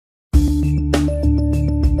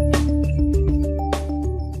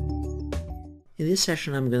this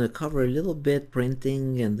session I'm going to cover a little bit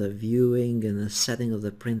printing and the viewing and the setting of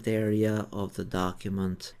the print area of the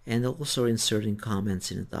document, and also inserting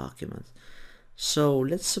comments in a document. So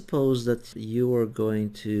let's suppose that you are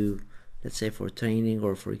going to, let's say for training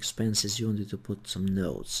or for expenses, you wanted to put some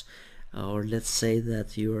notes. Or let's say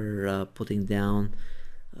that you are putting down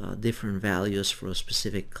different values for a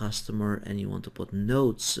specific customer and you want to put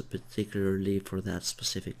notes particularly for that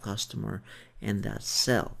specific customer and that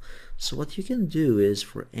cell. So what you can do is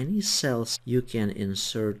for any cells you can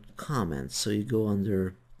insert comments. So you go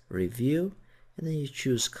under review and then you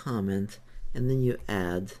choose comment and then you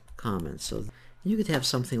add comments. So you could have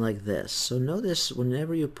something like this. So notice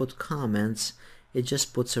whenever you put comments, it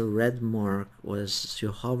just puts a red mark as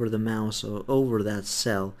you hover the mouse over that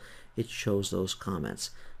cell. It shows those comments.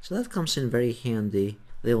 So that comes in very handy.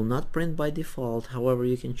 They will not print by default, however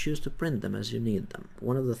you can choose to print them as you need them.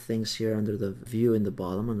 One of the things here under the view in the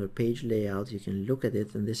bottom, under page layout, you can look at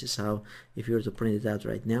it, and this is how, if you were to print it out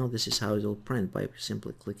right now, this is how it will print by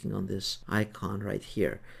simply clicking on this icon right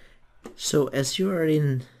here. So as you are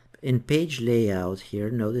in page layout here,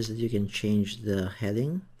 notice that you can change the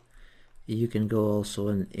heading. You can go also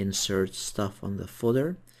and insert stuff on the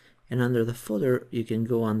footer, and under the footer you can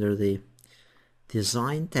go under the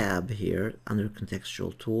design tab here under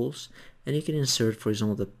contextual tools, and you can insert, for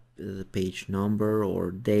example, the page number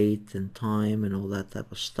or date and time and all that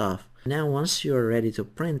type of stuff. Now once you are ready to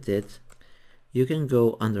print it, you can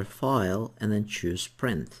go under file and then choose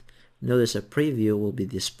print. Notice a preview will be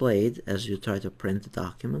displayed as you try to print the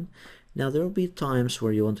document. Now there will be times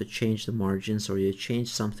where you want to change the margins or you change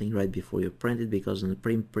something right before you print it because in the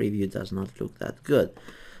print preview it does not look that good.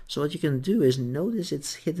 So what you can do is, notice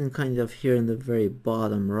it's hidden kind of here in the very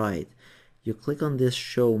bottom right. You click on this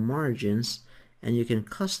show margins and you can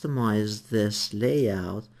customize this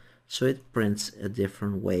layout so it prints a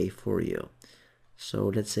different way for you. So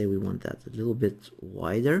let's say we want that a little bit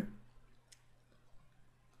wider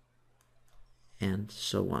and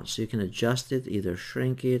so on. So you can adjust it, either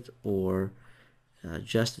shrink it or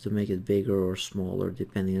adjust it to make it bigger or smaller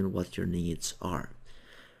depending on what your needs are.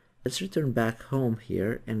 Let's return back home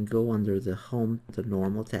here and go under the home, the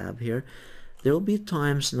normal tab here. There will be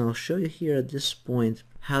times, and I'll show you here at this point,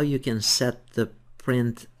 how you can set the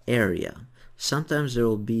print area. Sometimes there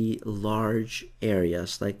will be large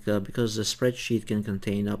areas, like because the spreadsheet can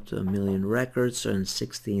contain up to 1 million records and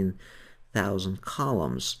 16,000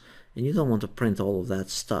 columns. And you don't want to print all of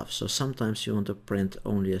that stuff. So sometimes you want to print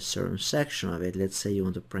only a certain section of it. Let's say you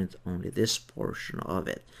want to print only this portion of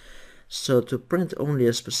it. So to print only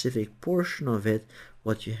a specific portion of it,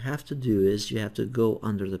 what you have to do is you have to go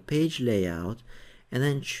under the page layout and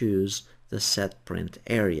then choose the set print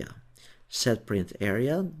area. Set print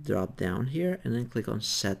area, drop down here and then click on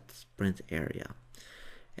set print area.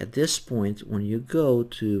 At this point, when you go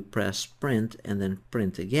to press print and then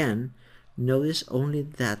print again, notice only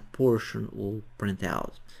that portion will print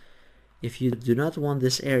out. If you do not want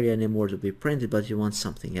this area anymore to be printed but you want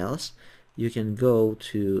something else, you can go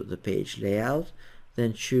to the page layout,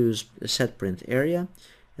 then choose the set print area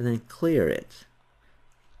and then clear it.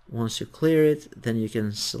 Once you clear it, then you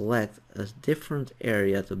can select a different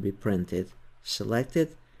area to be printed. Select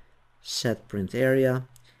it, set print area,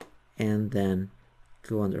 and then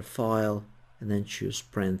go under file and then choose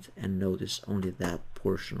print, and notice only that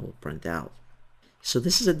portion will print out. So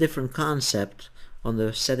this is a different concept on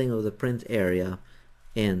the setting of the print area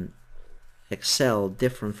in Excel,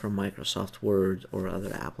 different from Microsoft Word or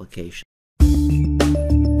other applications.